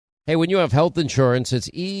Hey, when you have health insurance, it's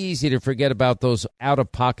easy to forget about those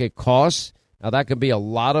out-of-pocket costs. Now, that can be a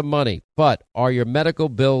lot of money, but are your medical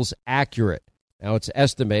bills accurate? Now, it's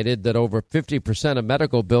estimated that over 50% of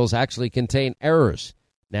medical bills actually contain errors.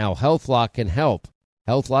 Now, HealthLock can help.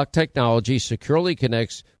 HealthLock technology securely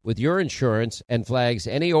connects with your insurance and flags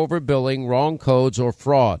any overbilling, wrong codes, or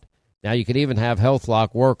fraud. Now, you can even have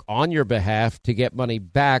HealthLock work on your behalf to get money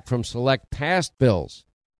back from select past bills.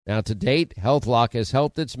 Now, to date, HealthLock has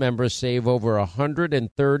helped its members save over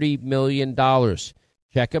 $130 million.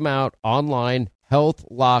 Check them out online,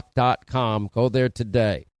 healthlock.com. Go there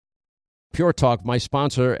today. Pure Talk, my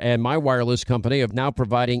sponsor and my wireless company, are now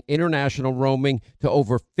providing international roaming to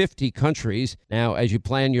over 50 countries. Now, as you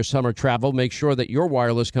plan your summer travel, make sure that your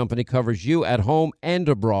wireless company covers you at home and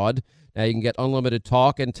abroad. Now, you can get unlimited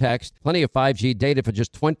talk and text, plenty of 5G data for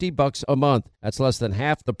just $20 a month. That's less than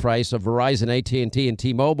half the price of Verizon, AT&T, and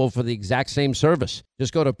T-Mobile for the exact same service.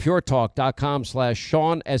 Just go to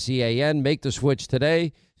puretalk.com/Sean, S-E-A-N. Make the switch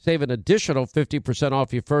today. Save an additional 50%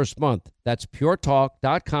 off your first month. That's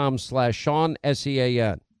puretalk.com/Sean,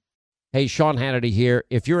 S-E-A-N. Hey, Sean Hannity here.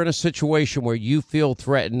 If you're in a situation where you feel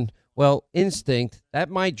threatened, well, instinct, that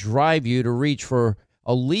might drive you to reach for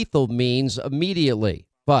a lethal means immediately.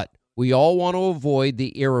 But we all want to avoid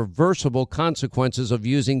the irreversible consequences of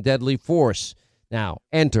using deadly force. Now,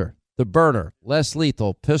 enter the Burner Less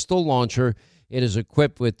Lethal Pistol Launcher. It is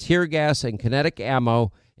equipped with tear gas and kinetic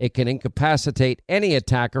ammo. It can incapacitate any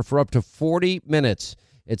attacker for up to 40 minutes.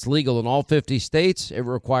 It's legal in all 50 states. It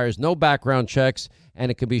requires no background checks, and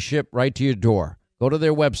it can be shipped right to your door. Go to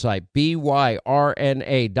their website,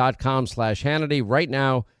 byrna.com/Hannity right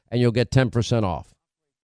now, and you'll get 10% off.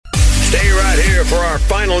 Stay right here for our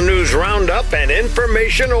final news roundup and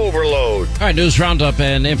information overload. All right, news roundup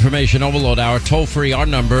and information overload hour. Toll free, our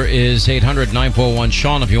number is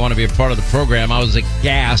 800-941-SEAN if you want to be a part of the program. I was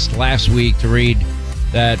aghast last week to read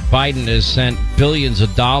that Biden has sent billions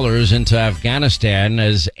of dollars into Afghanistan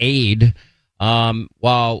as aid,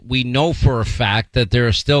 while we know for a fact that there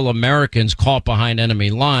are still Americans caught behind enemy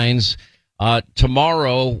lines.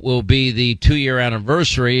 Tomorrow will be the 2-year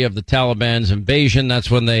anniversary of the Taliban's invasion.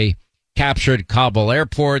 That's when they captured Kabul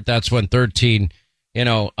airport. That's when 13,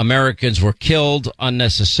 Americans were killed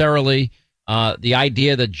unnecessarily. The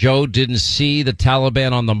idea that Joe didn't see the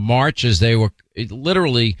Taliban on the march as they were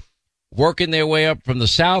literally working their way up from the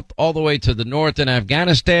south all the way to the north in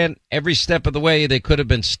Afghanistan. Every step of the way, they could have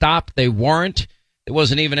been stopped. They weren't. There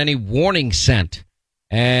wasn't even any warning sent.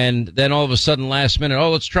 And then all of a sudden, last minute,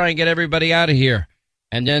 let's try and get everybody out of here.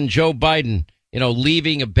 And then Joe Biden,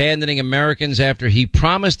 leaving, abandoning Americans after he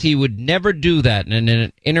promised he would never do that. And in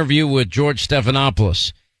an interview with George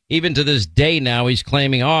Stephanopoulos, even to this day now, he's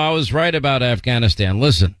claiming, I was right about Afghanistan.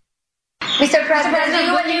 Listen. Mr. President, do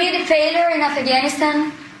you admit the failure in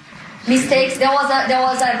Afghanistan? Mistakes. There was a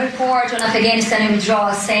report on Afghanistan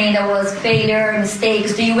withdrawal saying there was failure,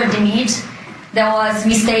 mistakes. Do you admit there was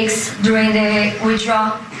mistakes during the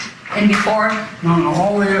withdrawal and before? No,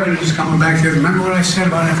 all the evidence is coming back there. Remember what I said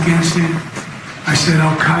about Afghanistan? I said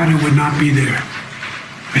Al-Qaeda would not be there.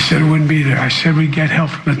 I said it wouldn't be there. I said we'd get help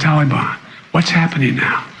from the Taliban. What's happening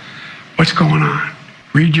now? What's going on?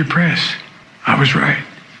 Read your press. I was right.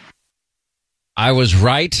 I was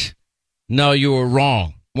right? No, you were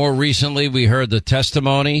wrong. More recently, we heard the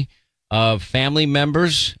testimony of family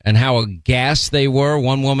members and how aghast they were.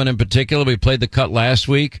 One woman in particular, we played the cut last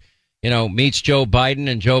week, meets Joe Biden,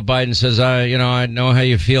 and Joe Biden says, I know how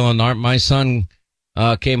you're feeling. My son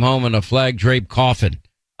came home in a flag-draped coffin.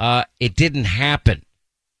 It didn't happen.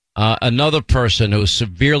 Another person who was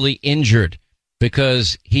severely injured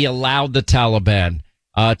because he allowed the Taliban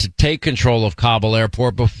to take control of Kabul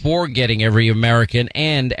airport before getting every American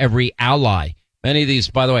and every ally. Many of these,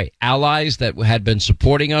 by the way, allies that had been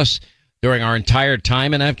supporting us during our entire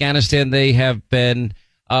time in Afghanistan, they have been,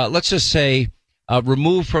 let's just say,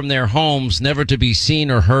 removed from their homes, never to be seen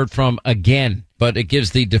or heard from again. But it gives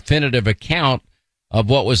the definitive account of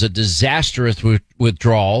what was a disastrous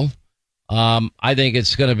withdrawal. I think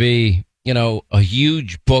it's going to be, a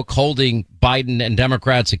huge book holding Biden and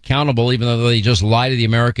Democrats accountable, even though they just lie to the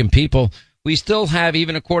American people. We still have,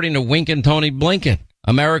 even according to Wink and Tony Blinken,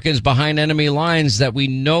 Americans behind enemy lines that we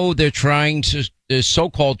know they're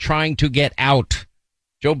so-called trying to get out.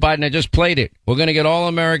 Joe Biden, I just played it. We're going to get all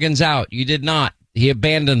Americans out. You did not. He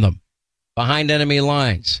abandoned them behind enemy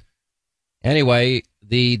lines. Anyway,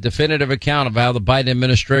 the definitive account of how the Biden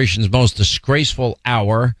administration's most disgraceful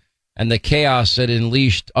hour and the chaos it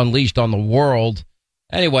unleashed on the world.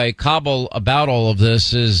 Anyway, Kabul, about all of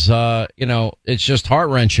this is, it's just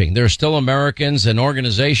heart-wrenching. There are still Americans and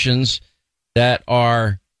organizations that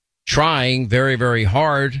are trying very, very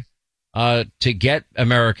hard to get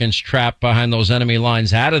Americans trapped behind those enemy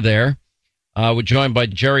lines out of there. We're joined by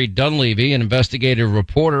Jerry Dunleavy, an investigative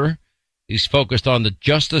reporter. He's focused on the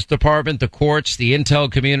Justice Department, the courts, the intel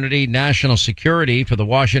community, national security for the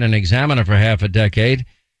Washington Examiner for half a decade.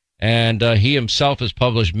 And he himself has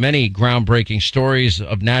published many groundbreaking stories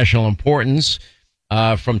of national importance,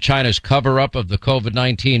 from China's cover-up of the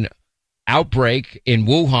COVID-19 outbreak in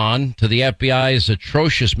Wuhan to the FBI's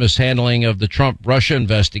atrocious mishandling of the Trump-Russia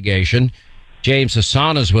investigation. James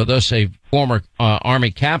Hassan is with us, a former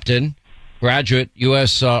Army captain, graduate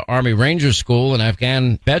U.S. Army Ranger School, an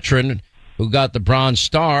Afghan veteran who got the Bronze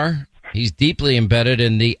Star. He's deeply embedded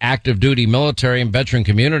in the active duty military and veteran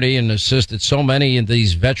community and assisted so many in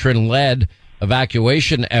these veteran-led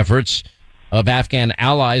evacuation efforts of Afghan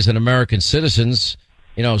allies and American citizens,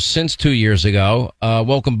 since 2 years ago.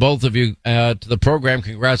 Welcome both of you to the program.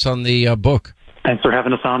 Congrats on the book. Thanks for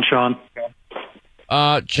having us on, Sean.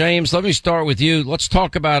 James, let me start with you. Let's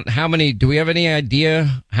talk about do we have any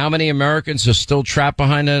idea how many Americans are still trapped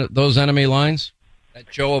behind those enemy lines that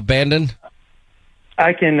Joe abandoned?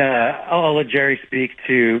 I'll let Jerry speak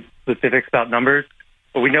to specifics about numbers,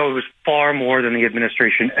 but we know it was far more than the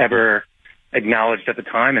administration ever acknowledged at the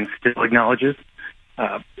time and still acknowledges.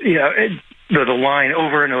 The line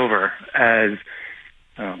over and over as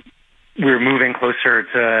we were moving closer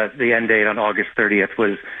to the end date on August 30th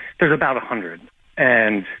was there's about 100.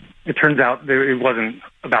 And it turns out it wasn't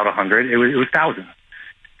about 100. It was thousands.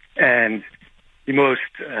 And the most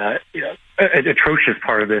atrocious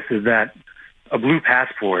part of this is that a blue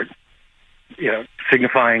passport,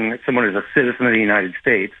 signifying someone is a citizen of the United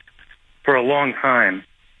States, for a long time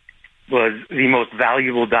was the most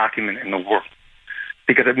valuable document in the world,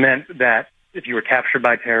 because it meant that if you were captured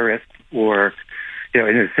by terrorists or in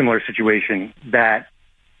a similar situation, that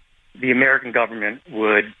the American government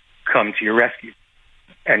would come to your rescue.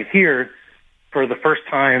 And here, for the first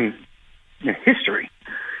time in history,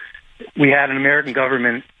 we had an American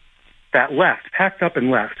government that packed up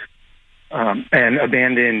and left, and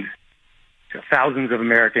abandoned thousands of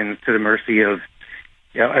Americans to the mercy of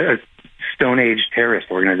a Stone Age terrorist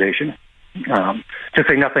organization. To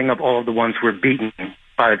say nothing of all of the ones who were beaten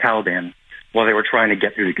by the Taliban while they were trying to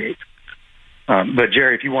get through the gates. But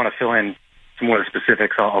Jerry, if you want to fill in some more of the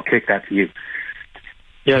specifics, I'll kick that to you.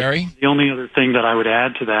 Yeah, Jerry? The only other thing that I would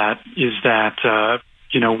add to that is that,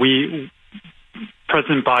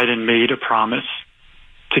 President Biden made a promise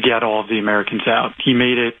to get all of the Americans out. He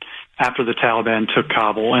made it after the Taliban took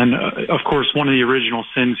Kabul. And, of course, one of the original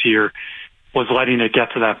sins here was letting it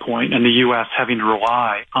get to that point and the U.S. having to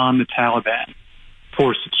rely on the Taliban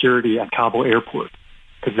for security at Kabul airport,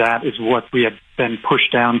 because that is what we had been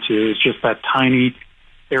pushed down to, is just that tiny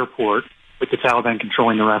airport with the Taliban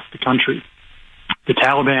controlling the rest of the country. The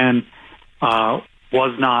Taliban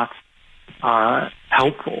was not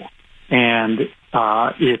helpful, and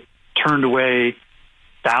it turned away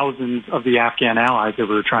thousands of the Afghan allies that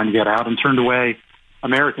we were trying to get out, and turned away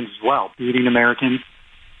Americans as well, beating Americans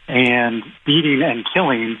and beating and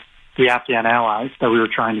killing the Afghan allies that we were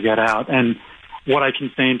trying to get out. And what I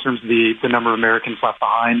can say in terms of the number of Americans left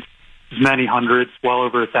behind is many hundreds, well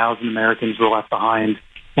over 1,000 Americans were left behind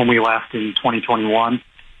when we left in 2021.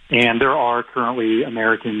 And there are currently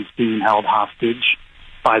Americans being held hostage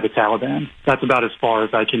by the Taliban. That's about as far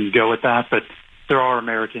as I can go with that, but there are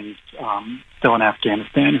Americans still in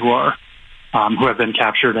Afghanistan who have been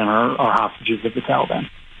captured and are hostages of the Taliban.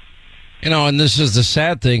 And this is the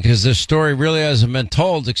sad thing, because this story really hasn't been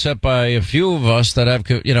told except by a few of us that have,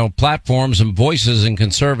 platforms and voices in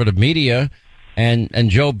conservative media. And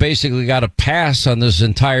Joe basically got a pass on this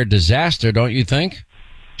entire disaster, don't you think?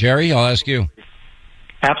 Jerry, I'll ask you.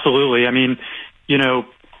 Absolutely. I mean,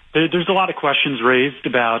 there's a lot of questions raised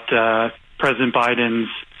about President Biden's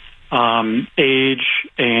age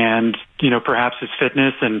and, perhaps his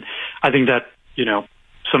fitness. And I think that,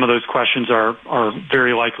 some of those questions are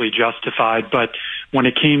very likely justified. But when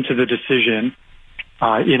it came to the decision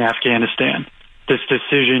in Afghanistan, this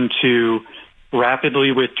decision to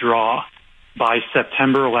rapidly withdraw by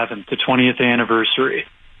September 11th, the 20th anniversary,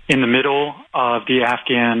 in the middle of the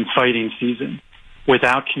Afghan fighting season,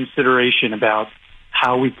 without consideration about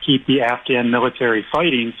how we keep the Afghan military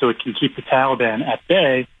fighting so it can keep the Taliban at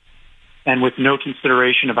bay, and with no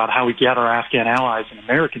consideration about how we get our Afghan allies and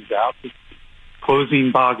Americans out,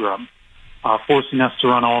 closing Bagram, forcing us to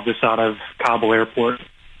run all of this out of Kabul airport.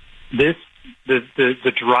 The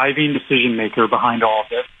driving decision maker behind all of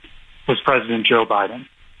this was President Joe Biden.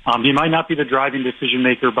 He might not be the driving decision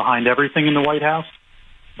maker behind everything in the White House,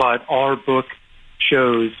 but our book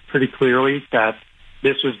shows pretty clearly that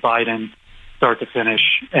this was Biden start to finish,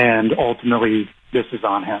 and ultimately this is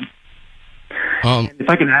on him. If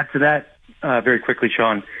I can add to that very quickly,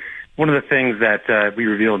 Sean, one of the things that we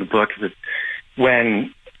reveal in the book is that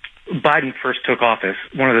when Biden first took office,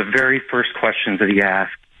 one of the very first questions that he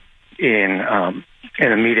asked in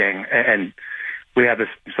a meeting, and we have this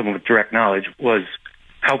someone with direct knowledge, was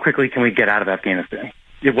how quickly can we get out of Afghanistan?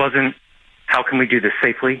 It wasn't how can we do this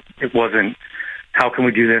safely. It wasn't how can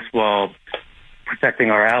we do this while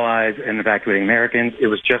protecting our allies and evacuating Americans. It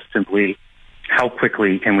was just simply how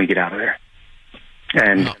quickly can we get out of there?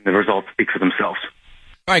 And the results speak for themselves.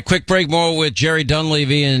 All right, quick break. More with Jerry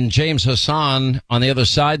Dunleavy and James Hassan. On the other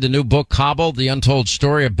side, the new book, Kabul, the untold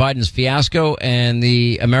story of Biden's fiasco and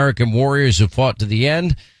the American warriors who fought to the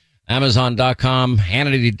end. Amazon.com,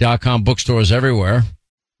 Hannity.com, bookstores everywhere.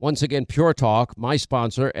 Once again, Pure Talk, my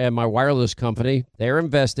sponsor and my wireless company, they're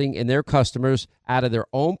investing in their customers out of their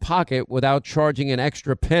own pocket without charging an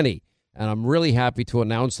extra penny. And I'm really happy to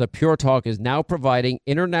announce that Pure Talk is now providing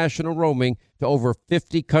international roaming to over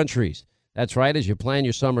 50 countries. That's right. As you plan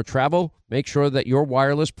your summer travel, make sure that your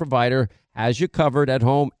wireless provider has you covered at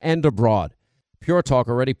home and abroad. Pure Talk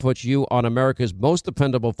already puts you on America's most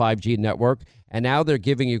dependable 5G network, and now they're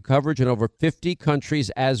giving you coverage in over 50 countries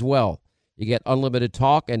as well. You get unlimited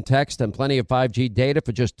talk and text and plenty of 5G data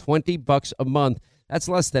for just $20 a month. That's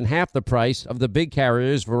less than half the price of the big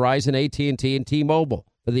carriers, Verizon, AT&T, and T-Mobile,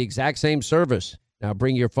 for the exact same service. Now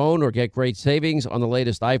bring your phone or get great savings on the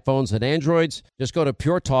latest iPhones and Androids. Just go to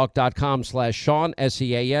puretalk.com/Sean,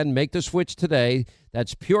 S-E-A-N. Make the switch today.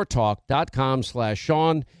 That's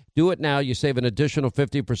puretalk.com/Sean. Do it now. You save an additional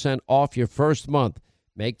 50% off your first month.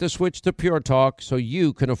 Make the switch to Pure Talk so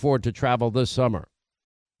you can afford to travel this summer.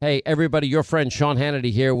 Hey, everybody, your friend Sean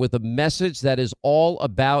Hannity here with a message that is all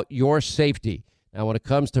about your safety. Now, when it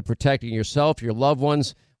comes to protecting yourself, your loved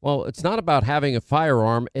ones, well, it's not about having a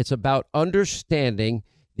firearm. It's about understanding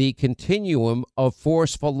the continuum of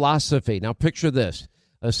force philosophy. Now, picture this.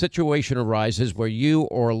 A situation arises where you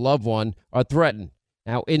or a loved one are threatened.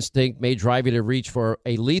 Now, instinct may drive you to reach for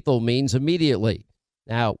a lethal means immediately.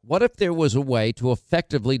 Now, what if there was a way to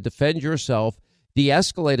effectively defend yourself,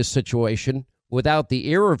 de-escalate a situation without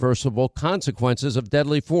the irreversible consequences of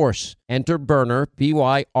deadly force? Enter Byrna,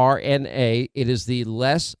 B-Y-R-N-A. It is the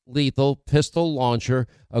less lethal pistol launcher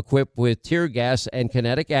equipped with tear gas and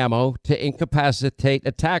kinetic ammo to incapacitate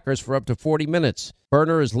attackers for up to 40 minutes.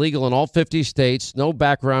 Byrna is legal in all 50 states. No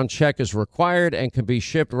background check is required and can be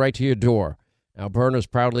shipped right to your door. Now, Byrna is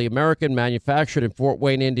proudly American, manufactured in Fort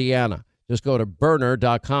Wayne, Indiana. Just go to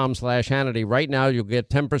Byrna.com/Hannity. Right now, you'll get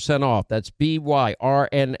 10% off. That's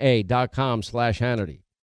BYRNA.com/Hannity.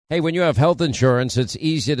 Hey, when you have health insurance, it's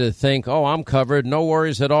easy to think, oh, I'm covered, no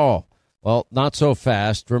worries at all. Well, not so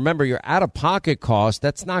fast. Remember, your out-of-pocket cost,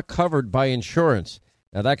 that's not covered by insurance.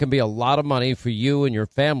 Now, that can be a lot of money for you and your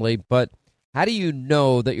family, but how do you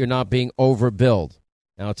know that you're not being overbilled?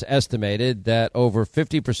 Now, it's estimated that over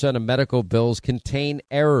 50% of medical bills contain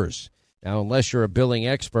errors. Now, unless you're a billing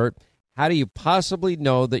expert, how do you possibly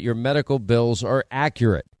know that your medical bills are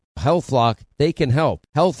accurate? HealthLock, they can help.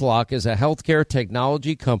 HealthLock is a healthcare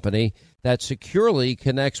technology company that securely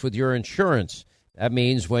connects with your insurance. That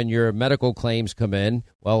means when your medical claims come in,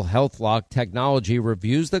 well, HealthLock technology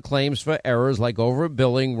reviews the claims for errors like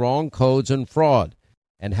overbilling, wrong codes, and fraud.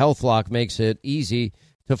 And HealthLock makes it easy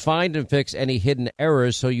to find and fix any hidden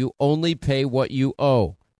errors so you only pay what you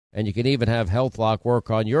owe. And you can even have HealthLock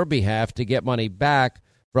work on your behalf to get money back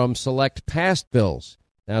from select past bills.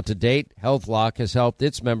 Now, to date, HealthLock has helped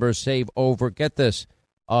its members save over, get this,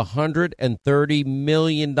 $130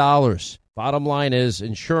 million. Bottom line is,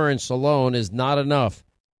 insurance alone is not enough.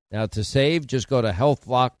 Now, to save, just go to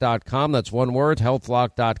healthlock.com. That's one word,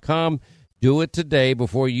 healthlock.com. Do it today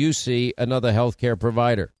before you see another healthcare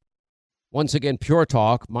provider. Once again, Pure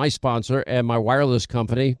Talk, my sponsor and my wireless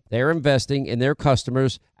company, they're investing in their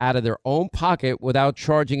customers out of their own pocket without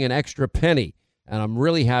charging an extra penny. And I'm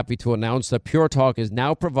really happy to announce that Pure Talk is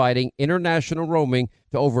now providing international roaming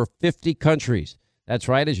to over 50 countries. That's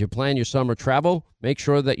right. As you plan your summer travel, make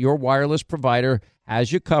sure that your wireless provider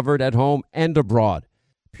has you covered at home and abroad.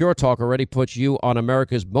 Pure Talk already puts you on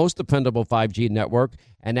America's most dependable 5G network,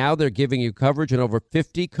 and now they're giving you coverage in over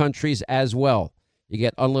 50 countries as well. You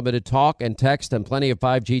get unlimited talk and text and plenty of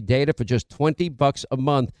 5G data for just $20 a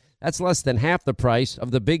month. That's less than half the price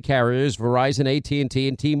of the big carriers, Verizon, AT&T,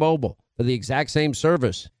 and T-Mobile, for the exact same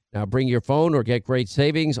service. Now bring your phone or get great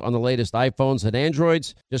savings on the latest iPhones and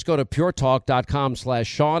Androids. Just go to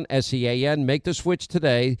puretalk.com/Sean, S-E-A-N. Make the switch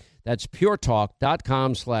today. That's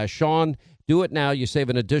puretalk.com/Sean. Do it now. You save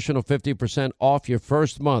an additional 50% off your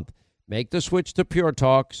first month. Make the switch to Pure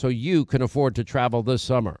Talk so you can afford to travel this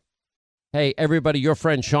summer. Hey, everybody, your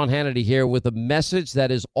friend Sean Hannity here with a message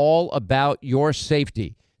that is all about your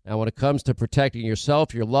safety. Now, when it comes to protecting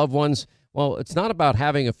yourself, your loved ones, well, it's not about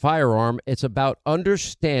having a firearm. It's about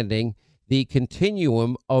understanding the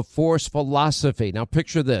continuum of force philosophy. Now,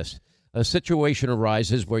 picture this. A situation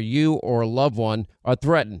arises where you or a loved one are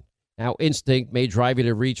threatened. Now, instinct may drive you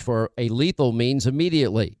to reach for a lethal means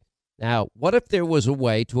immediately. Now, what if there was a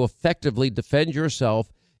way to effectively defend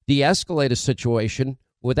yourself, de-escalate a situation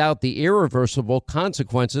without the irreversible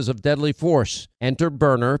consequences of deadly force? Enter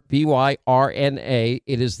Byrna, B-Y-R-N-A.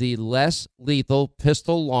 It is the less lethal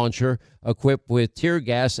pistol launcher equipped with tear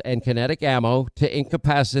gas and kinetic ammo to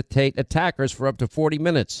incapacitate attackers for up to 40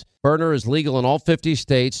 minutes. Byrna is legal in all 50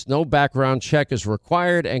 states. No background check is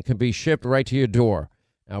required and can be shipped right to your door.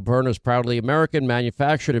 Now, Byrna is proudly American,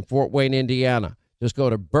 manufactured in Fort Wayne, Indiana. Just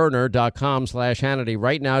go to Byrna.com/Hannity.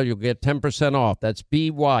 Right now, you'll get 10% off. That's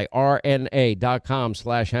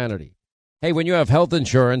BYRNA.com/Hannity. Hey, when you have health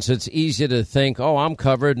insurance, it's easy to think, oh, I'm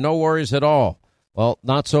covered, no worries at all. Well,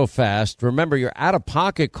 not so fast. Remember, your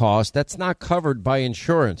out-of-pocket cost, that's not covered by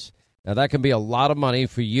insurance. Now, that can be a lot of money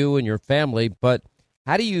for you and your family, but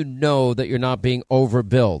how do you know that you're not being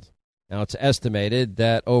overbilled? Now, it's estimated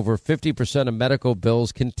that over 50% of medical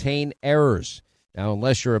bills contain errors. Now,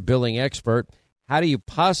 unless you're a billing expert, how do you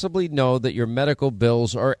possibly know that your medical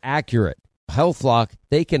bills are accurate? HealthLock,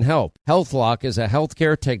 they can help. HealthLock is a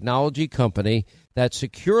healthcare technology company that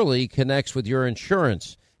securely connects with your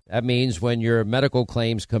insurance. That means when your medical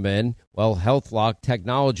claims come in, well, HealthLock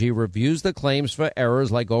technology reviews the claims for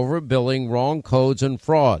errors like overbilling, wrong codes, and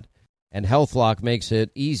fraud. And HealthLock makes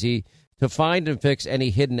it easy to find and fix any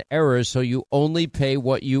hidden errors so you only pay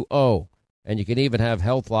what you owe. And you can even have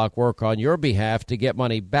HealthLock work on your behalf to get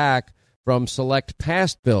money back from select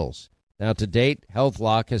past bills. Now, to date,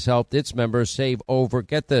 HealthLock has helped its members save over,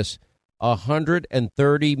 get this,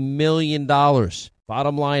 $130 million.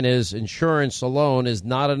 Bottom line is, insurance alone is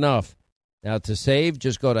not enough. Now, to save,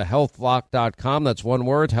 just go to healthlock.com. That's one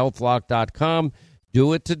word, healthlock.com.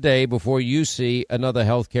 Do it today before you see another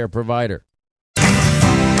healthcare provider.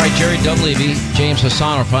 All right, Jerry Dunleavy, James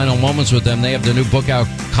Hassan, our final moments with them. They have their new book out,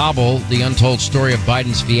 Kabul, the untold story of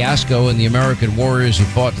Biden's fiasco and the American warriors who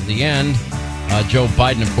fought to the end. Joe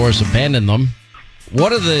Biden, of course, abandoned them.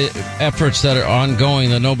 What are the efforts that are ongoing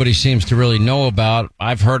that nobody seems to really know about?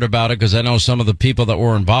 I've heard about it because I know some of the people that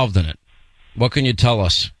were involved in it. What can you tell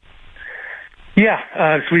us? Yeah,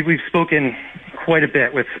 so we've spoken quite a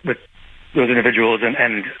bit with those individuals,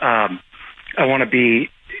 and I want to be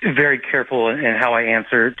very careful in how I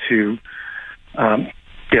answer to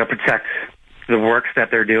protect the works that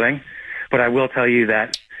they're doing. But I will tell you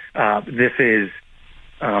that this is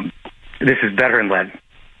veteran-led.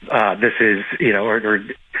 This is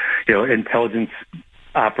intelligence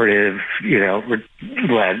operative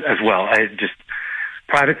led as well.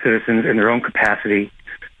 Private citizens in their own capacity.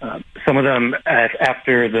 Some of them,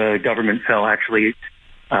 after the government fell, actually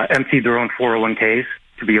emptied their own 401ks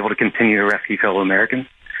to be able to continue to rescue fellow Americans.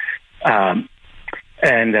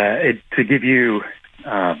 To give you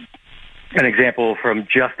an example, from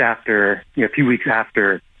just after, a few weeks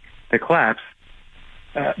after the collapse,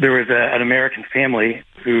 there was an American family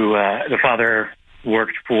who the father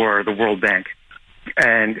worked for the World Bank,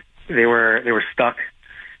 and they were stuck.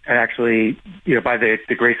 And actually, by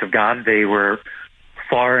the grace of God, they were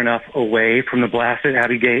far enough away from the blast at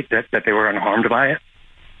Abbey Gate that they were unharmed by it.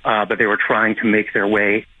 But they were trying to make their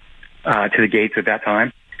way to the gates at that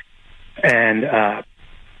time. And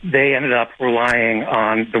they ended up relying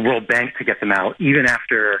on the World Bank to get them out, even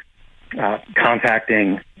after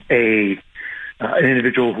contacting an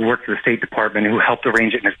individual who worked for the State Department who helped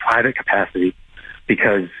arrange it in his private capacity,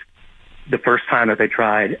 because the first time that they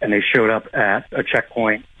tried and they showed up at a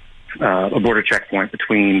checkpoint, a border checkpoint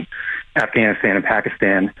between Afghanistan and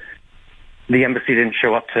Pakistan, the embassy didn't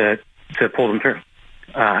show up to pull them through.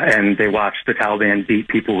 And they watched the Taliban beat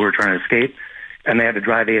people who were trying to escape, and they had to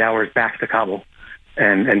drive 8 hours back to Kabul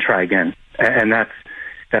and try again. And that's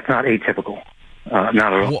not atypical.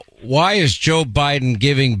 Not at all. Why is Joe Biden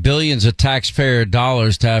giving billions of taxpayer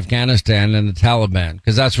dollars to Afghanistan and the Taliban?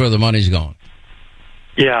 Because that's where the money's going.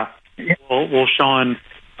 Yeah. Well, Sean,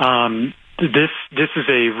 this is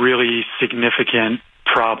a really significant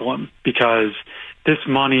problem, because this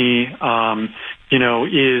money,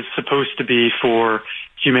 is supposed to be for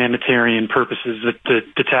humanitarian purposes.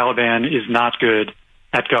 The Taliban is not good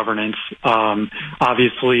at governance.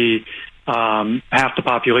 Obviously, half the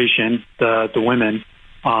population, the women,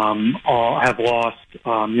 all have lost,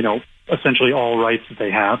 essentially all rights that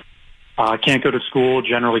they have. Can't go to school,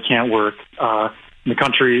 generally can't work. The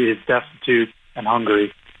country is destitute and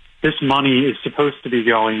hungry. This money is supposed to be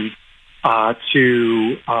going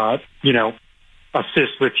to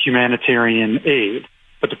assist with humanitarian aid.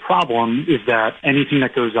 But the problem is that anything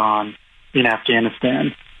that goes on in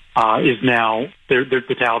Afghanistan is now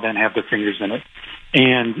the Taliban have their fingers in it,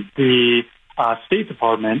 and the State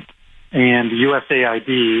Department and the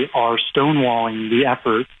USAID are stonewalling the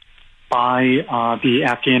effort by the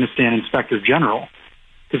Afghanistan Inspector General,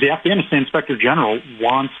 because the Afghanistan Inspector General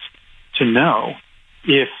wants to know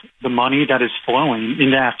if the money that is flowing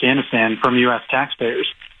into Afghanistan from U.S. taxpayers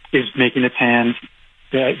is making its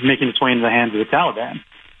way into the hands of the Taliban.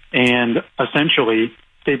 And essentially,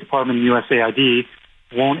 State Department and USAID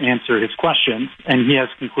won't answer his questions. And he has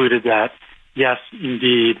concluded that, yes,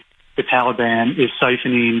 indeed, the Taliban is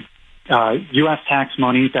siphoning U.S. tax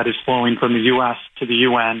money that is flowing from the U.S. to the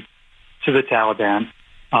UN to the Taliban.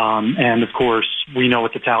 And, of course, we know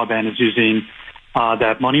what the Taliban is using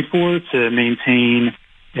that money for, to maintain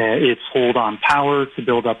its hold on power, to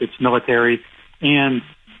build up its military. And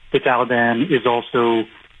the Taliban is also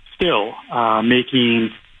still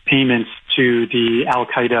making payments to the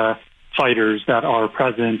al-Qaeda fighters that are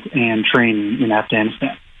present and training in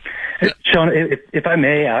Afghanistan. Sean, if I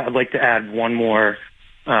may, I'd like to add one more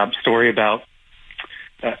story about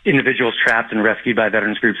individuals trapped and rescued by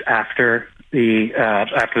veterans groups after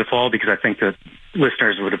the fall, because I think the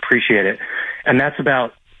listeners would appreciate it. And that's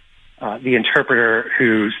about the interpreter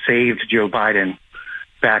who saved Joe Biden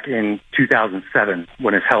back in 2007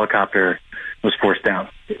 when his helicopter was forced down.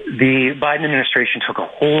 The Biden administration took a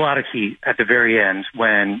whole lot of heat at the very end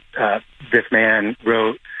when this man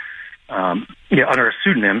wrote under a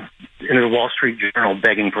pseudonym into the Wall Street Journal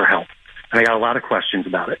begging for help. And I got a lot of questions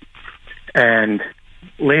about it. And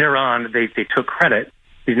later on, they took credit.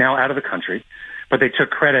 He's now out of the country, but they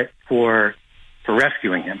took credit for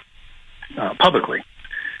rescuing him publicly,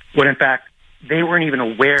 when in fact they weren't even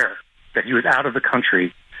aware that he was out of the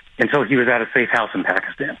country until he was at a safe house in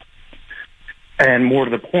Pakistan. And more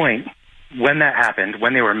to the point, when that happened,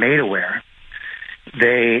 when they were made aware,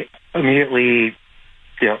 they immediately,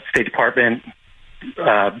 State Department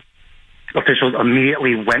officials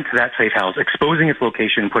immediately went to that safe house, exposing its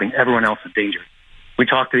location, putting everyone else in danger. We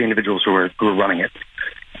talked to the individuals who were running it,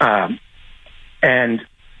 and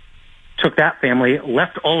took that family,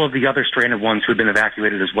 left all of the other stranded ones who had been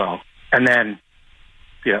evacuated as well, and then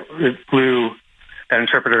flew that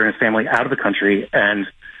interpreter and his family out of the country, and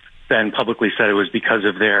then publicly said it was because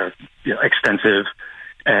of their extensive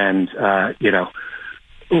and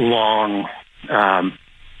long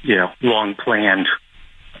planned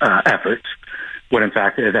efforts, when in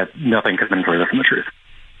fact that nothing could have been further from the truth.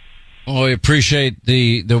 Well, we appreciate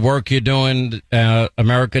the work you're doing.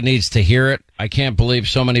 America needs to hear it. I can't believe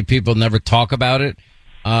so many people never talk about it.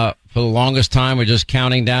 For the longest time, we're just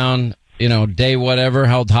counting down, day whatever,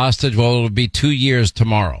 held hostage. Well, it'll be 2 years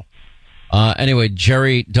tomorrow. Anyway,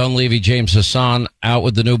 Jerry Dunleavy, James Hassan, out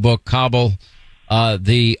with the new book, Kabul,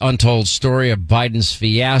 the untold story of Biden's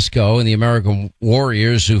fiasco and the American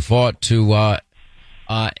warriors who fought to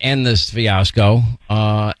end this fiasco.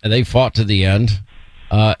 They fought to the end.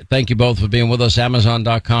 Thank you both for being with us.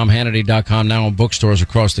 Amazon.com, Hannity.com, now in bookstores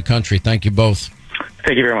across the country. Thank you both.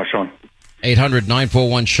 Thank you very much, Sean.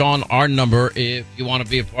 800-941-SEAN, our number, if you want to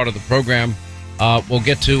be a part of the program. We'll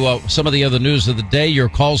get to some of the other news of the day. Your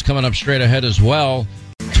calls coming up straight ahead as well.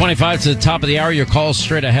 25 to the top of the hour. Your calls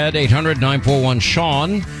straight ahead.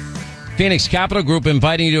 800-941-SEAN. Phoenix Capital Group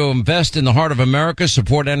inviting you to invest in the heart of America,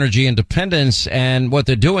 support energy independence. And what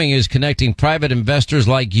they're doing is connecting private investors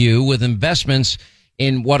like you with investments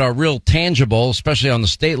in what are real tangible, especially on the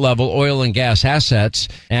state level, oil and gas assets.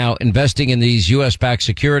 Now, investing in these U.S.-backed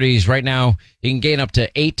securities right now, you can gain up to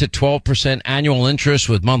 8 to 12% annual interest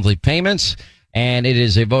with monthly payments. And it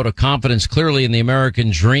is a vote of confidence clearly in the American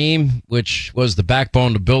dream, which was the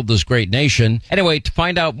backbone to build this great nation. Anyway, to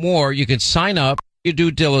find out more, you can sign up, your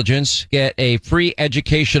due diligence, get a free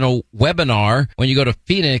educational webinar when you go to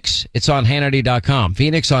Phoenix. It's on Hannity.com.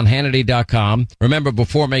 Phoenix on Hannity.com. Remember,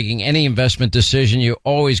 before making any investment decision, you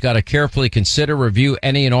always got to carefully consider, review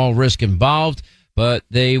any and all risk involved. But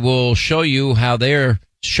they will show you how they're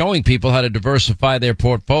showing people how to diversify their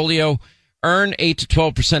portfolio, earn 8 to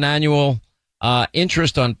 12% annual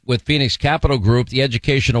interest with Phoenix Capital Group. The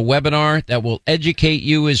educational webinar that will educate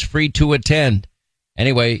you is free to attend.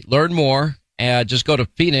 Anyway, learn more. Just go to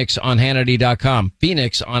Phoenix on Hannity.com.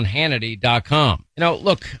 Phoenix on Hannity.com.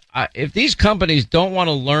 Look, if these companies don't want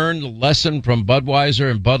to learn the lesson from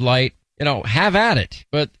Budweiser and Bud Light, have at it.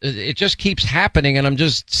 But it just keeps happening, and I'm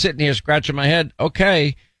just sitting here scratching my head.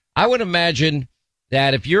 Okay, I would imagine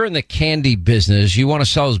that if you're in the candy business, you want to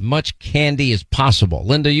sell as much candy as possible.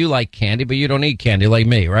 Linda, you like candy, but you don't eat candy like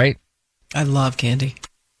me, right? I love candy.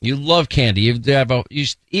 You love candy.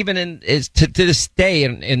 Even to this day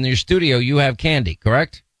in your studio, you have candy,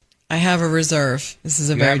 correct? I have a reserve. This is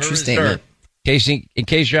a very true statement. In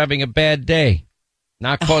case you're having a bad day,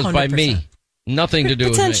 not caused 100%. By me. Nothing to do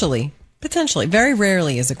with me. Potentially. Very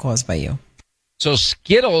rarely is it caused by you. So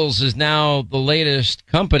Skittles is now the latest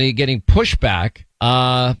company getting pushback.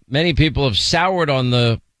 Many people have soured on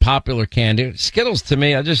the popular candy. Skittles, to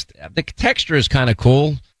me, the texture is kind of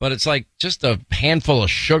cool, but it's like just a handful of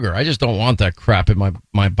sugar. I just don't want that crap in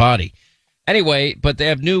my body. Anyway, but they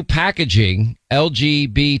have new packaging,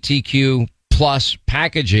 LGBTQ plus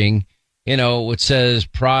packaging, it says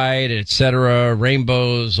pride, etc.,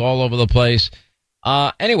 rainbows all over the place.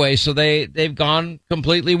 Anyway, so they've gone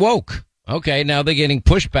completely woke. Okay, now they're getting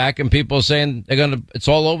pushback and people saying it's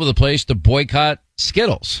all over the place to boycott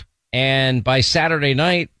Skittles. And by Saturday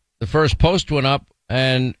night, the first post went up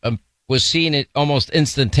and was seen almost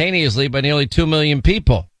instantaneously by nearly 2 million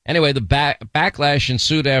people. Anyway, the backlash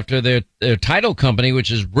ensued after their title company, which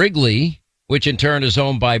is Wrigley, which in turn is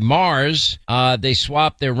owned by Mars. They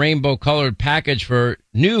swapped their rainbow-colored package for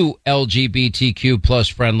new LGBTQ plus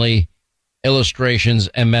friendly illustrations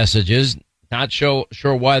and messages. Not sure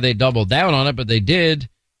why they doubled down on it, but they did.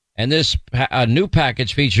 And this new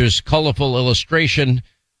package features colorful illustration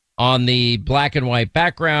on the black and white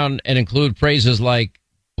background and include phrases like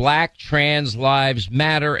Black trans lives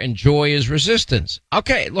matter and joy is resistance.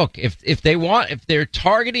 Okay, look, if they're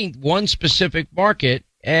targeting one specific market,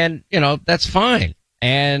 and that's fine.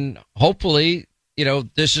 And hopefully,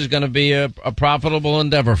 this is going to be a profitable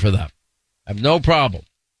endeavor for them. I have no problem.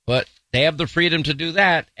 But they have the freedom to do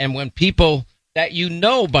that. And when people that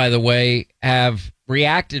by the way, have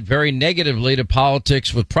reacted very negatively to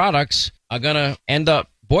politics with products are going to end up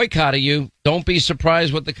boycotting you, don't be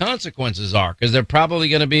surprised what the consequences are, because they're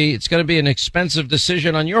probably it's going to be an expensive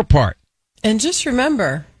decision on your part. And just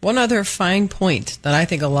remember, one other fine point that I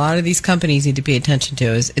think a lot of these companies need to pay attention to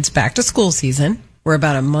is it's back to school season. We're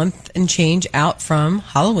about a month and change out from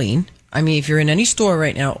Halloween. I mean, if you're in any store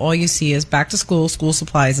right now, all you see is back to school, school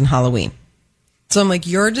supplies, and Halloween. So I'm like,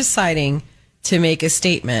 you're deciding to make a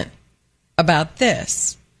statement about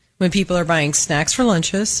this when people are buying snacks for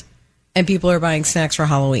lunches and people are buying snacks for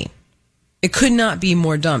Halloween. It could not be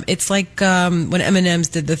more dumb. It's like when M&M's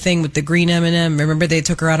did the thing with the green M&M. Remember, they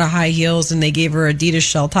took her out of high heels and they gave her Adidas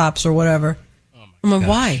shell tops or whatever. I'm like,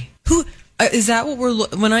 why? Who is that?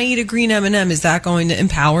 When I eat a green M&M, is that going to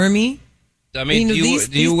empower me? I mean, do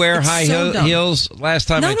you wear high heels? Last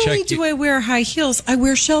time I checked, not only do I wear high heels, I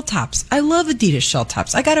wear shell tops. I love Adidas shell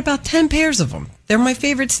tops. I got about 10 pairs of them. They're my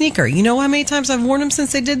favorite sneaker. You know how many times I've worn them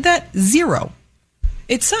since they did that? 0.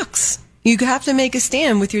 It sucks. You have to make a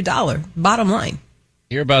stand with your dollar. Bottom line.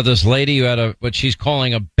 Hear about this lady who had what she's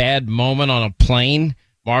calling a bad moment on a plane.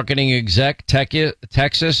 Marketing exec,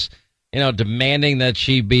 Texas, demanding that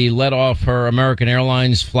she be let off her American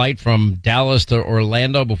Airlines flight from Dallas to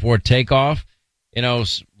Orlando before takeoff.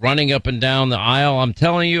 Running up and down the aisle. I'm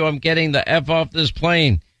telling you, I'm getting the F off this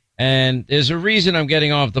plane. And there's a reason I'm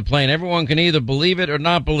getting off the plane. Everyone can either believe it or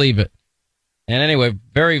not believe it. And anyway,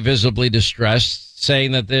 very visibly distressed,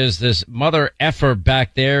 saying that there's this mother effer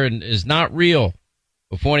back there and is not real.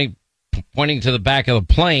 Pointing to the back of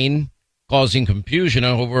the plane, causing confusion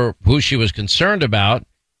over who she was concerned about.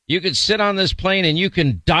 You could sit on this plane and you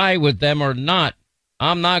can die with them or not.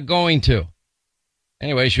 I'm not going to.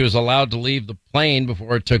 Anyway, she was allowed to leave the plane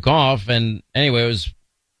before it took off. And anyway, it was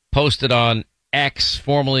posted on X,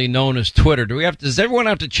 formerly known as Twitter. Does everyone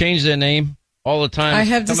have to change their name all the time? I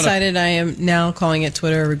have decided I am now calling it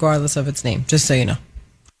Twitter regardless of its name, just so you know.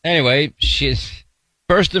 Anyway,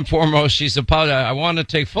 first and foremost, she's apologized. I want to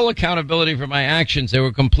take full accountability for my actions. They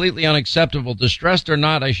were completely unacceptable. Distressed or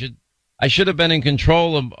not, I should have been in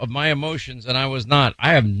control of my emotions, and I was not.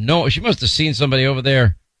 She must have seen somebody over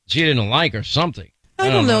there she didn't like or something. I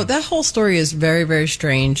don't know. That whole story is very, very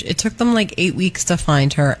strange. It took them like 8 weeks to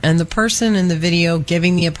find her, and the person in the video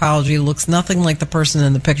giving the apology looks nothing like the person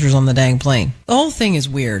in the pictures on the dang plane. The whole thing is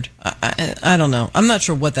weird. I don't know. I'm not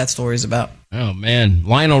sure what that story is about. Oh, man.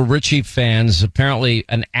 Lionel Richie fans, apparently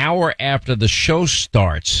an hour after the show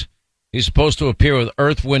starts, he's supposed to appear with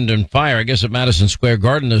Earth, Wind, and Fire, I guess at Madison Square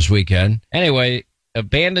Garden this weekend. Anyway,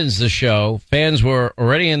 abandons the show. Fans were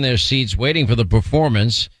already in their seats waiting for the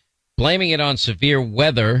performance, blaming it on severe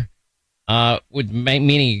weather,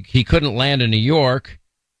 meaning he couldn't land in New York.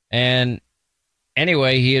 And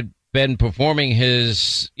anyway, he had been performing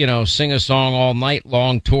his, sing a song all night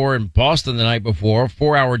long tour in Boston the night before,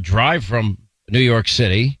 4-hour drive from New York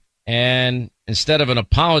City. And instead of an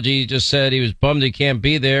apology, he just said he was bummed he can't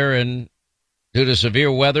be there. And Due to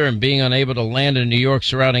severe weather and being unable to land in New York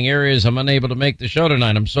surrounding areas, I'm unable to make the show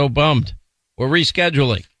tonight. I'm so bummed. We're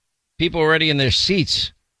rescheduling. People already in their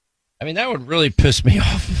seats. I mean, that would really piss me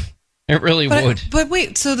off. It really would. But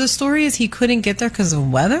wait, so the story is he couldn't get there because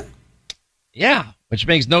of weather? Yeah, which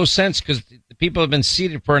makes no sense because the people have been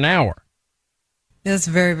seated for an hour. That's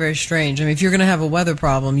very, very strange. I mean, if you're going to have a weather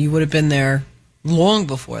problem, you would have been there long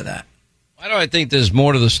before that. Why do I think there's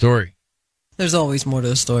more to the story? There's always more to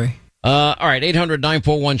the story. All right,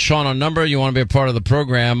 800-941-SEAN on number. You want to be a part of the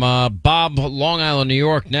program. Bob, Long Island, New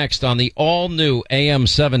York, next on the all-new AM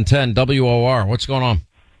 710 WOR. What's going on?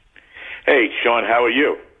 Hey, Sean, how are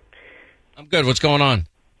you? I'm good. What's going on?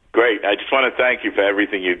 Great. I just want to thank you for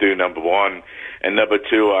everything you do, number one. And number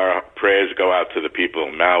two, our prayers go out to the people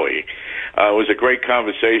in Maui. It was a great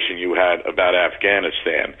conversation you had about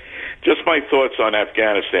Afghanistan. Just my thoughts on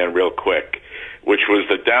Afghanistan real quick, which was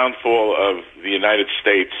the downfall of the United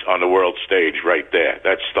States on the world stage right there.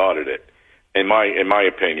 That started it, in my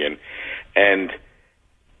opinion. And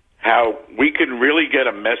how we can really get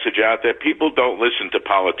a message out there. People don't listen to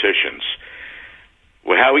politicians.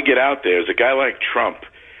 Well, how we get out there is a guy like Trump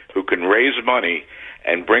who can raise money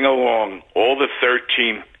and bring along all the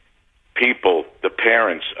 13 people, the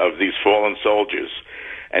parents of these fallen soldiers,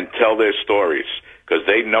 and tell their stories, because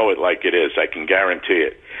they know it like it is. I can guarantee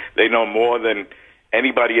it. They know more than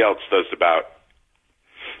anybody else does about,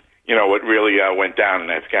 what really went down in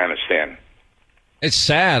Afghanistan. It's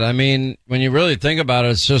sad. I mean, when you really think about it,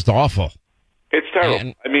 it's just awful. It's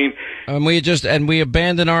terrible. And we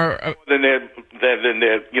abandon our. Then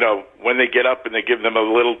they're, when they get up and they give them a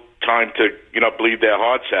little time to, bleed their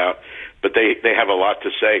hearts out, but they have a lot to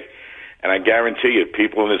say. And I guarantee you,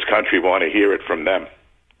 people in this country want to hear it from them.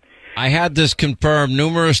 I had this confirmed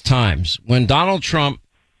numerous times. When Donald Trump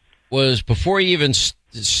was, before he even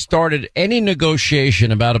started any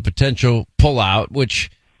negotiation about a potential pullout, which,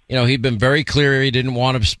 he'd been very clear he didn't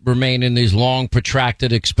want to remain in these long,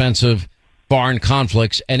 protracted, expensive foreign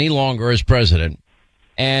conflicts any longer as president.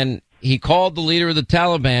 And he called the leader of the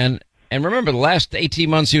Taliban. And remember, the last 18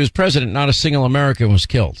 months he was president, not a single American was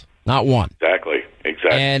killed. Not one. Exactly.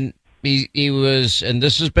 And he was, and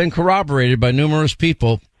this has been corroborated by numerous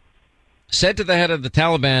people, said to the head of the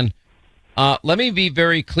Taliban, let me be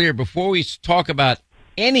very clear before we talk about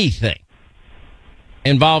anything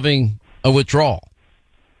involving a withdrawal.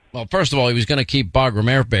 Well, first of all, he was going to keep Bagram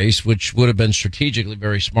Air Base, which would have been strategically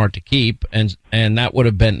very smart to keep, and that would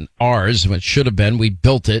have been ours, which should have been. We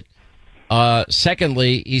built it.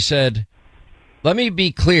 Secondly, he said, let me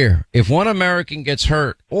be clear. If one American gets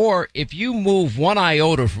hurt, or if you move one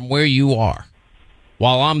iota from where you are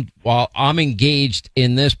while I'm engaged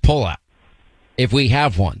in this pullout, if we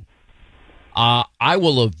have one, I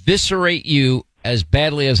will eviscerate you as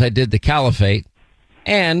badly as I did the caliphate.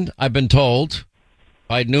 And I've been told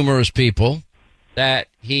by numerous people that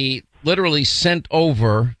he literally sent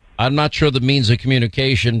over, I'm not sure the means of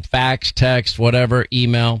communication, fax, text, whatever,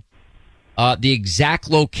 email, the exact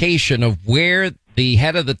location of where the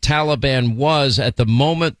head of the Taliban was at the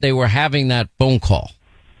moment they were having that phone call.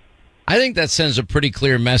 I think that sends a pretty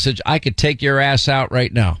clear message. I could take your ass out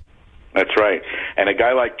right now. That's right. And a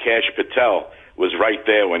guy like Kash Patel was right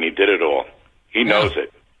there when he did it all. He knows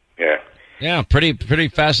it. Yeah. Yeah, pretty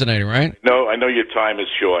fascinating, right? No, I know your time is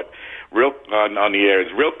short. Real on the air,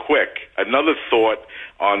 real quick. Another thought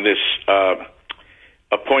on this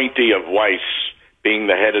appointee of Weiss being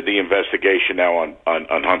the head of the investigation now on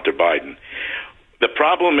Hunter Biden. The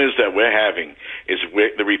problem is that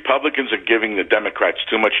the Republicans are giving the Democrats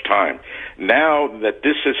too much time. Now that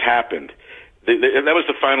this has happened, that was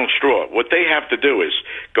the final straw. What they have to do is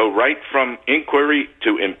go right from inquiry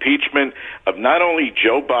to impeachment of not only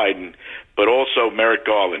Joe Biden, but also Merrick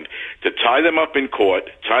Garland, to tie them up in court,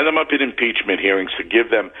 tie them up in impeachment hearings, to give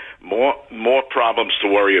them more problems to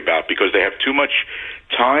worry about, because they have too much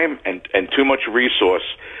time and too much resource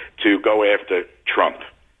to go after Trump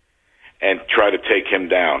and try to take him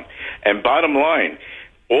down. And bottom line,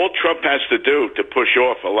 all Trump has to do to push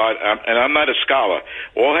off a lot, and I'm not a scholar,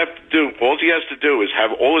 all he has to do is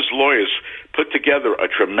have all his lawyers put together a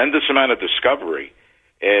tremendous amount of discovery,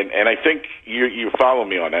 and I think you follow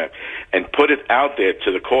me on that, and put it out there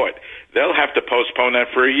to the court. They'll have to postpone that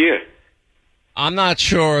for a year. I'm not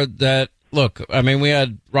sure that, look, I mean, we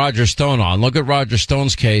had Roger Stone on. Look at Roger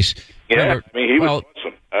Stone's case. Yeah, remember, he was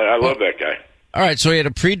awesome. I love that guy. All right, so he had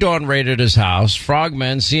a pre-dawn raid at his house,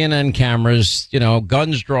 frogmen, CNN cameras,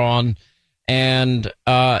 guns drawn, and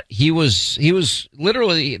he was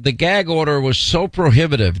literally, the gag order was so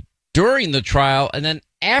prohibitive during the trial and then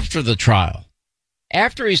after the trial.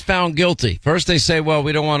 After he's found guilty, first they say, well,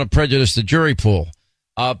 we don't want to prejudice the jury pool.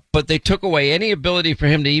 But they took away any ability for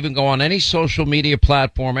him to even go on any social media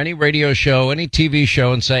platform, any radio show, any TV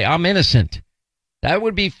show and say, I'm innocent. That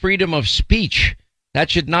would be freedom of speech. That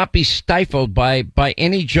should not be stifled by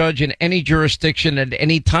any judge in any jurisdiction at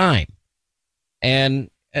any time. And,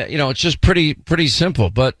 it's just pretty simple.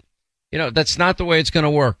 But, that's not the way it's going to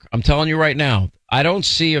work. I'm telling you right now, I don't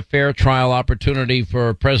see a fair trial opportunity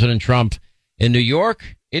for President Trump in New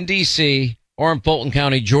York, in D.C., or in Fulton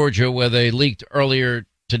County, Georgia, where they leaked earlier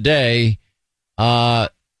today and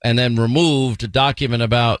then removed a document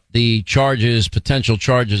about the potential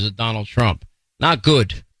charges of Donald Trump. Not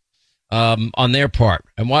good on their part.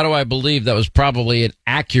 And why do I believe that was probably an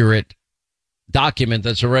accurate document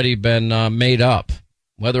that's already been made up?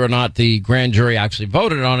 Whether or not the grand jury actually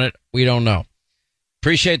voted on it, we don't know.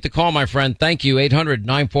 Appreciate the call, my friend. Thank you.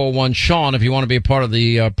 800-941-SEAN if you want to be a part of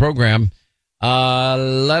the program.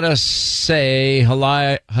 Let us say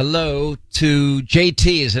hello to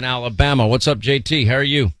JT is in Alabama. What's up, JT? How are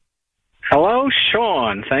you? Hello,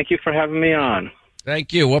 Sean. Thank you for having me on.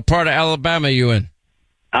 Thank you. What part of Alabama are you in?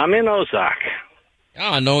 I'm in Ozark.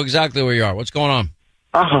 I know exactly where you are. What's going on?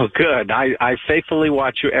 Oh, good. I faithfully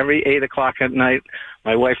watch you every 8 o'clock at night.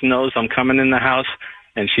 My wife knows I'm coming in the house,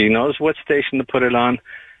 and she knows what station to put it on.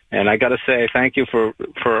 And I got to say, thank you for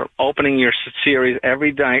opening your series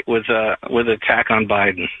every night with attack on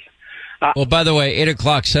Biden. Well, by the way, 8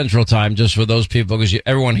 o'clock Central Time, just for those people, because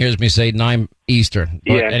everyone hears me say 9 Eastern.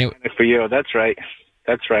 But anyway. For you, that's right.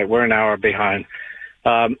 That's right. We're an hour behind.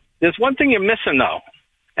 There's one thing you're missing, though.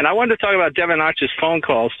 And I wanted to talk about Devin Archer's phone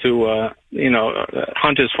calls to,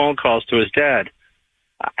 Hunter's phone calls to his dad.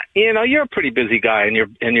 You're a pretty busy guy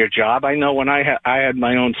in your job. I know when I had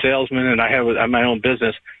my own salesman and I had my own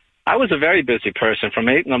business, I was a very busy person from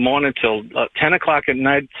 8 in the morning till 10 o'clock at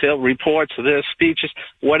night, till reports, this, speeches,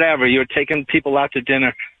 whatever. You're taking people out to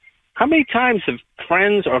dinner. How many times have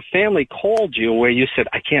friends or family called you where you said,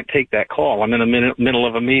 I can't take that call, I'm in the middle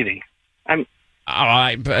of a meeting?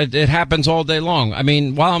 It happens all day long. I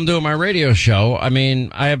mean, while I'm doing my radio show,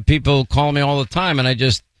 I have people call me all the time, and I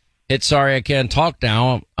just hit sorry I can't talk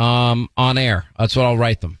now on air. That's what I'll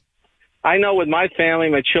write them. I know with my family,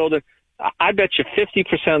 my children, I bet you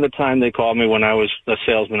 50% of the time they called me when I was a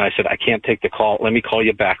salesman, I said, I can't take the call. Let me call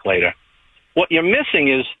you back later. What you're missing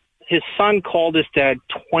is his son called his dad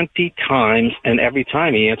 20 times, and every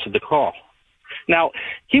time he answered the call. Now,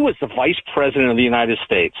 he was the vice president of the United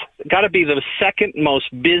States. Got to be the second most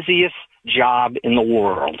busiest job in the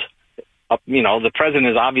world. The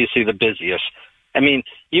president is obviously the busiest.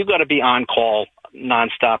 You got to be on call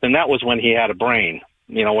nonstop, and that was when he had a brain,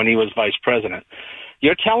 when he was vice president.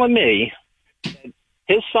 You're telling me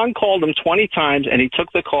his son called him 20 times, and he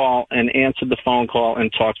took the call and answered the phone call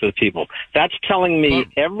and talked to the people. That's telling me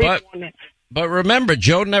everyone. But remember,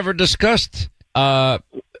 Joe never discussed the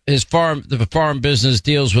farm business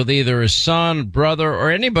deals with either his son, brother, or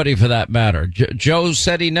anybody for that matter. Joe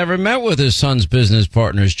said he never met with his son's business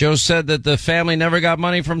partners. Joe said that the family never got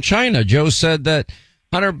money from China. Joe said that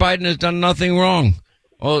Hunter Biden has done nothing wrong.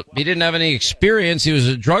 Well, he didn't have any experience. He was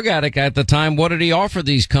a drug addict at the time. What did he offer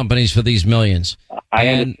these companies for these millions? I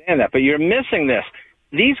understand that, but you're missing this.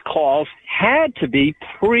 These calls had to be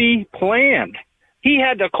pre-planned. He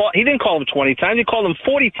had to call. He didn't call him 20 times. He called him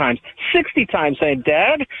 40 times, 60 times, saying,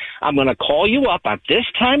 Dad, I'm going to call you up at this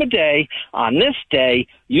time of day, on this day.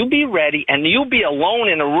 You be ready, and you be alone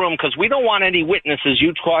in a room because we don't want any witnesses.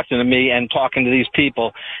 You talking to me and talking to these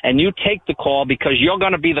people, and you take the call because you're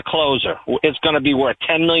going to be the closer. It's going to be worth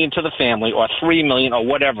 $10 million to the family or $3 million or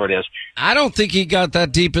whatever it is. I don't think he got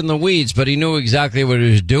that deep in the weeds, but he knew exactly what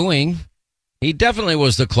he was doing. He definitely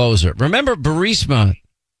was the closer. Remember Burisma?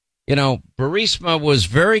 Burisma was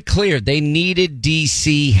very clear. They needed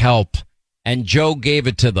D.C. help, and Joe gave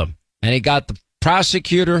it to them. And he got the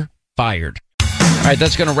prosecutor fired. All right,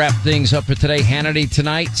 that's going to wrap things up for today. Hannity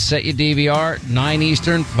tonight. Set your DVR, 9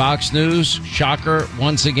 Eastern, Fox News. Shocker,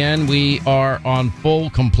 once again, we are on full,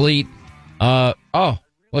 complete. Let's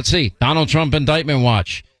see. Donald Trump indictment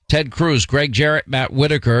watch. Ted Cruz, Greg Jarrett, Matt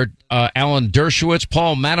Whitaker, Alan Dershowitz,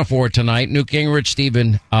 Paul Manafort tonight, Newt Gingrich,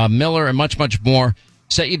 Stephen Miller, and much, much more.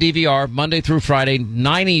 Set your DVR Monday through Friday,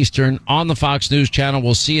 9 Eastern on the Fox News Channel.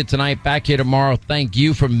 We'll see you tonight. Back here tomorrow. Thank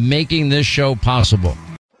you for making this show possible.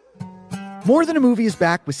 More Than a Movie is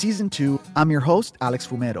back with Season 2. I'm your host, Alex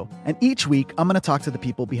Fumero. And each week, I'm going to talk to the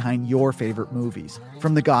people behind your favorite movies.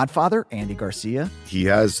 From The Godfather, Andy Garcia. He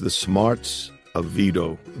has the smarts of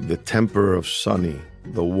Vito, the temper of Sonny,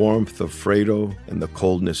 the warmth of Fredo, and the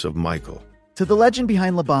coldness of Michael. To the legend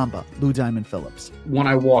behind La Bamba, Lou Diamond Phillips. When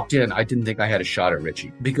I walked in, I didn't think I had a shot at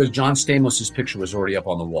Richie because John Stamos' picture was already up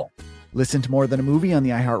on the wall. Listen to More Than a Movie on the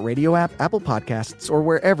iHeartRadio app, Apple Podcasts, or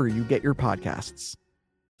wherever you get your podcasts.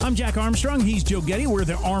 I'm Jack Armstrong. He's Joe Getty. We're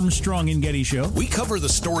the Armstrong and Getty Show. We cover the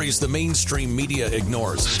stories the mainstream media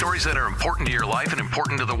ignores. Stories that are important to your life and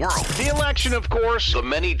important to the world. The election, of course. The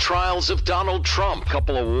many trials of Donald Trump.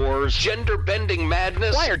 Couple of wars. Gender-bending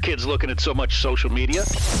madness. Why are kids looking at so much social media?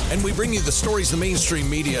 And we bring you the stories the mainstream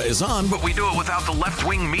media is on, but we do it without the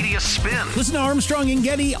left-wing media spin. Listen to Armstrong and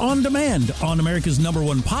Getty on demand on America's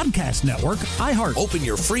 #1 podcast network, iHeart. Open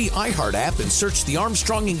your free iHeart app and search The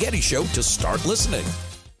Armstrong and Getty Show to start listening.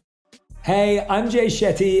 Hey, I'm Jay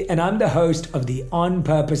Shetty, and I'm the host of the On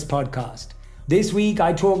Purpose podcast. This week,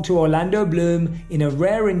 I talked to Orlando Bloom in a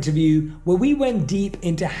rare interview where we went deep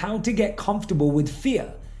into how to get comfortable with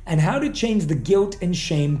fear and how to change the guilt and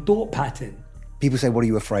shame thought pattern. People say, what are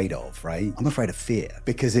you afraid of, right? I'm afraid of fear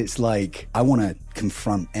because it's like I want to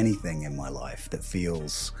confront anything in my life that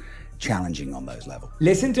feels challenging on those levels.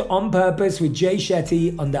 Listen to On Purpose with Jay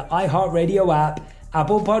Shetty on the iHeartRadio app,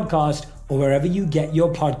 Apple Podcast, or wherever you get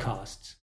your podcasts.